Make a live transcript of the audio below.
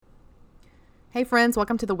Hey friends,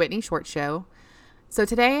 welcome to the Whitney Short Show. So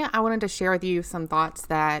today I wanted to share with you some thoughts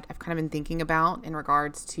that I've kind of been thinking about in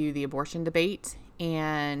regards to the abortion debate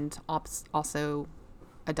and also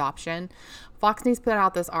adoption. Fox News put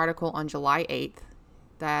out this article on July 8th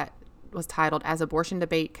that was titled, "As Abortion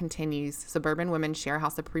Debate Continues, Suburban Women Share How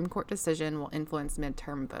Supreme Court Decision Will Influence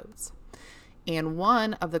Midterm Votes." And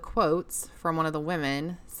one of the quotes from one of the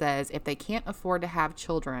women says, "If they can't afford to have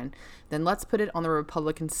children, then let's put it on the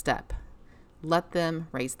Republican step. Let them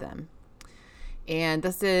raise them." And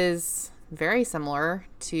this is very similar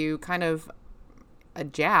to kind of a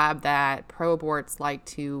jab that pro-aborts like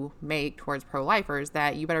to make towards pro-lifers,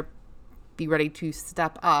 that you better be ready to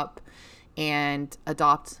step up and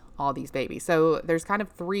adopt all these babies. So there's kind of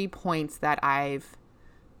 3 points that I've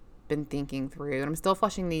been thinking through, and I'm still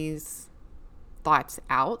fleshing these thoughts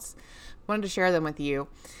out. Wanted to share them with you.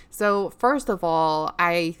 So first of all,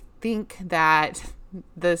 I think that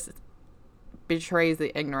this betrays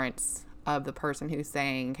the ignorance of the person who's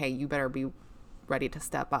saying, hey, you better be ready to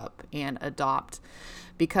step up and adopt.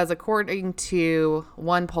 Because according to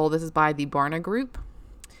one poll, this is by the Barna Group,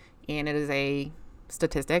 and it is a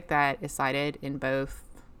statistic that is cited in both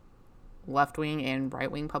left-wing and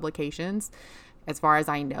right-wing publications. As far as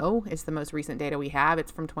I know, it's the most recent data we have.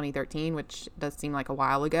 It's from 2013, which does seem like a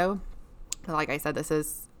while ago. But like I said, this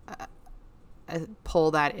is a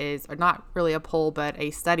poll that is, or not really a poll, but a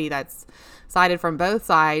study that's cited from both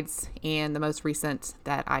sides and the most recent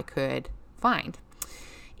that I could find.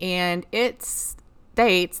 And it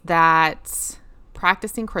states that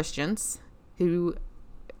practicing Christians who,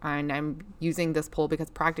 and I'm using this poll because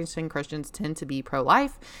practicing Christians tend to be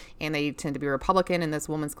pro-life and they tend to be Republican. And this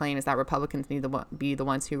woman's claim is that Republicans need to be the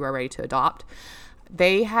ones who are ready to adopt.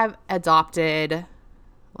 They have adopted,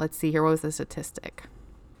 let's see here, what was the statistic?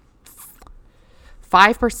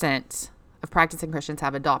 5% of practicing Christians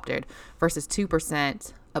have adopted versus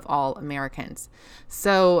 2% of all Americans.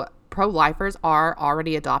 So pro-lifers are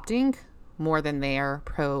already adopting more than their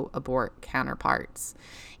pro-abort counterparts.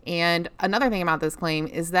 And another thing about this claim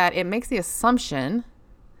is that it makes the assumption,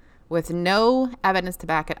 with no evidence to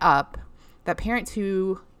back it up, that parents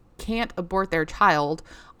who can't abort their child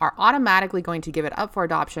are automatically going to give it up for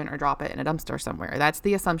adoption or drop it in a dumpster somewhere. That's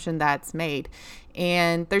the assumption that's made.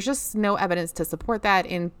 And there's just no evidence to support that,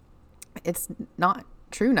 and it's not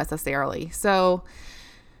true necessarily. So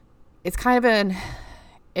it's kind of an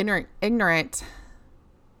ignorant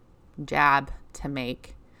jab to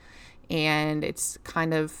make. And it's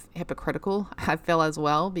kind of hypocritical, I feel, as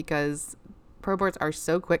well, because pro-aborts are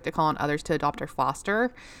so quick to call on others to adopt or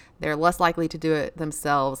foster. They're less likely to do it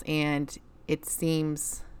themselves. And it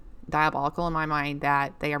seems diabolical in my mind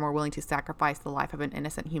that they are more willing to sacrifice the life of an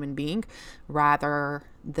innocent human being rather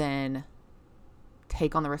than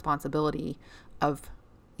take on the responsibility of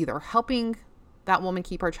either helping that woman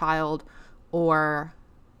keep her child or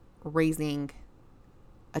raising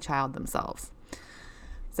a child themselves.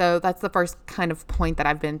 So that's the first kind of point that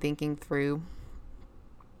I've been thinking through.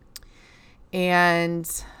 And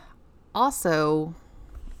also,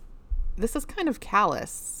 this is kind of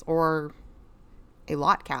callous, or a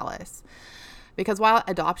lot callous, because while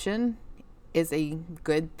adoption is a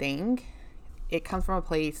good thing, it comes from a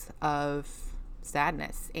place of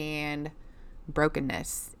sadness and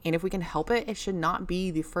brokenness. And if we can help it, it should not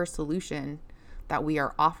be the first solution that we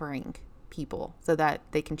are offering people so that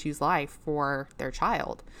they can choose life for their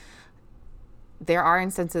child. There are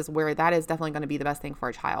instances where that is definitely going to be the best thing for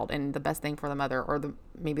a child and the best thing for the mother, or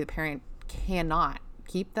maybe the parent cannot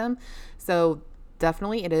keep them. So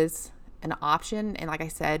definitely it is an option. And like I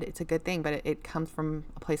said, it's a good thing, but it comes from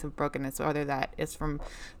a place of brokenness, whether that is from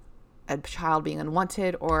a child being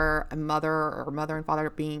unwanted or a mother and father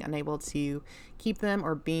being unable to keep them,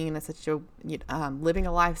 or being in a living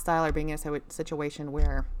a lifestyle, or being in a situation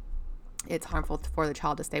where it's harmful for the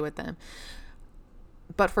child to stay with them.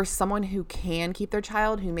 But for someone who can keep their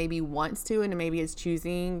child, who maybe wants to and maybe is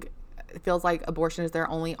choosing, it feels like abortion is their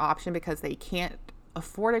only option because they can't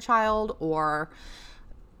afford a child, or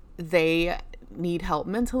they need help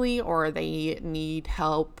mentally, or they need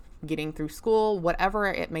help getting through school, whatever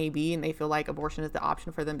it may be, and they feel like abortion is the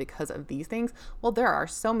option for them because of these things. Well, there are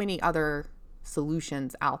so many other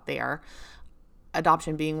solutions out there,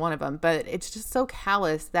 adoption being one of them. But it's just so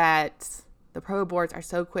callous that the pro-aborts are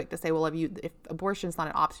so quick to say, well, if abortion is not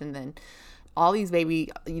an option, then all these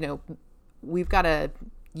you've got to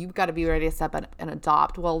be ready to step up and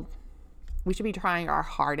adopt. Well, we should be trying our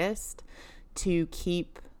hardest to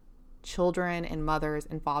keep children and mothers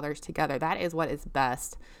and fathers together. That is what is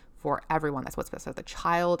best for everyone. That's what's best for the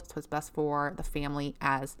child. It's what's best for the family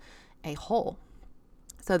as a whole.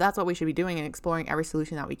 So that's what we should be doing, and exploring every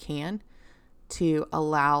solution that we can to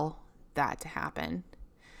allow that to happen.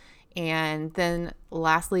 And then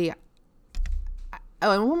lastly,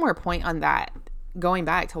 and one more point on that, going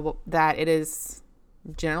back to that, it is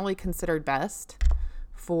generally considered best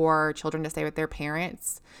for children to stay with their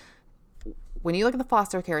parents. When you look at the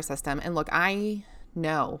foster care system, and look, I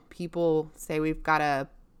know people say we've got to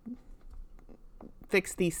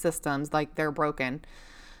fix these systems like they're broken.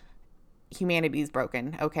 Humanity's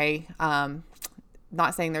broken, okay?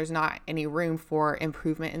 Not saying there's not any room for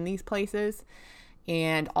improvement in these places.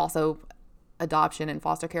 And also adoption and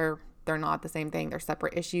foster care, they're not the same thing. They're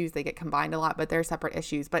separate issues. They get combined a lot, but they're separate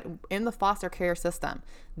issues. But in the foster care system,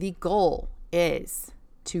 the goal is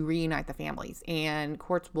to reunite the families. And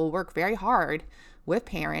courts will work very hard with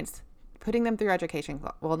parents, putting them through education.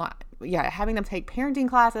 Having them take parenting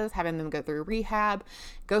classes, having them go through rehab,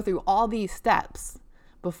 go through all these steps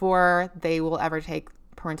before they will ever take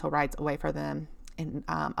parental rights away from them and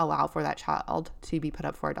allow for that child to be put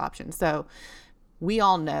up for adoption. So we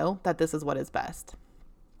all know that this is what is best.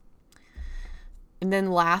 And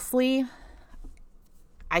then lastly,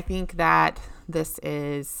 I think that this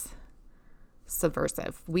is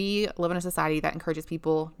subversive. We live in a society that encourages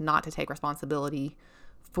people not to take responsibility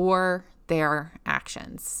for their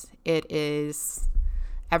actions.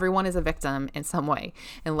 Everyone is a victim in some way.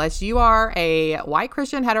 Unless you are a white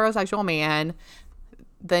Christian heterosexual man,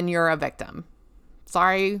 then you're a victim.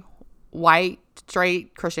 Sorry, white,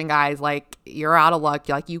 straight Christian guys, like, you're out of luck.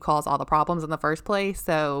 Like, you caused all the problems in the first place,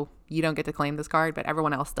 so you don't get to claim this card, but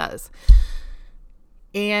everyone else does.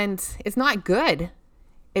 And it's not good.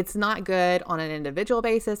 It's not good on an individual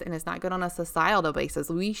basis, and it's not good on a societal basis.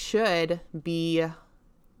 We should be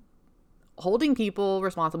holding people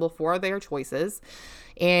responsible for their choices.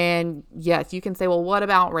 And yes, you can say, well, what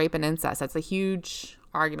about rape and incest? That's a huge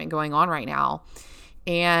argument going on right now.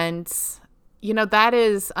 And, that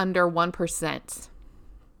is under 1%.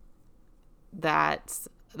 That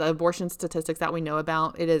the abortion statistics that we know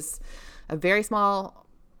about, it is a very small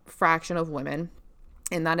fraction of women.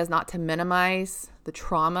 And that is not to minimize the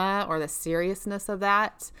trauma or the seriousness of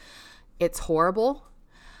that. It's horrible.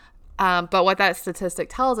 But what that statistic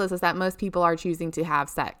tells us is that most people are choosing to have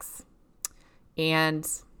sex. And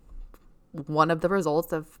one of the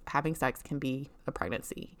results of having sex can be a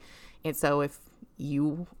pregnancy. And so if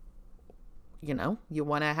you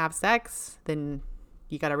want to have sex, then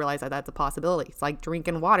you got to realize that that's a possibility. It's like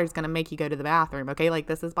drinking water is going to make you go to the bathroom. Okay. Like,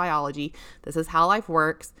 this is biology. This is how life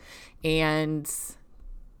works. And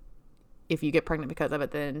if you get pregnant because of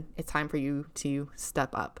it, then it's time for you to step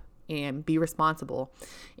up and be responsible.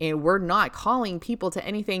 And we're not calling people to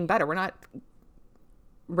anything better. We're not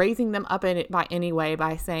raising them up in it by any way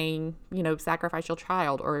by saying, sacrifice your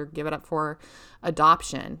child or give it up for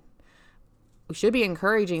adoption. We should be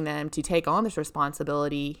encouraging them to take on this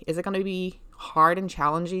responsibility. Is it going to be hard and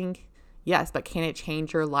challenging? Yes, but can it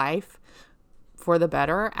change your life for the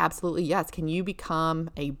better? Absolutely, yes. Can you become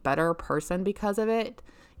a better person because of it?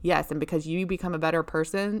 Yes, and because you become a better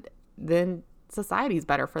person, then society's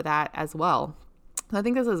better for that as well. I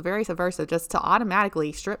think this is very subversive, just to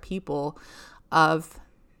automatically strip people of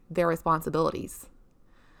their responsibilities.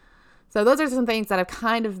 So those are some things that have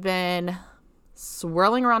kind of been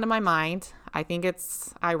swirling around in my mind. I think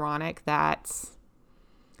it's ironic that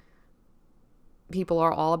people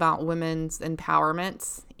are all about women's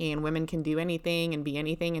empowerment and women can do anything and be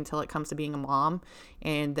anything until it comes to being a mom.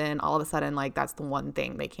 And then all of a sudden, like, that's the one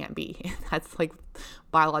thing they can't be. That's like,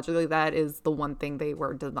 biologically, that is the one thing they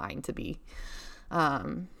were designed to be.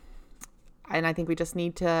 And I think we just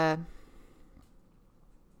need to,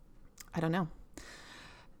 I don't know.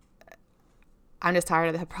 I'm just tired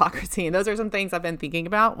of the hypocrisy. And those are some things I've been thinking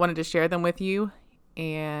about, wanted to share them with you.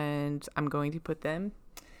 And I'm going to put them,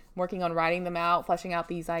 working on writing them out, fleshing out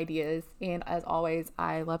these ideas. And as always,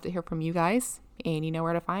 I love to hear from you guys. And you know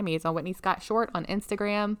where to find me. It's on Whitney Scott Short on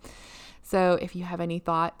Instagram. So if you have any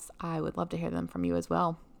thoughts, I would love to hear them from you as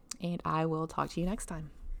well. And I will talk to you next time.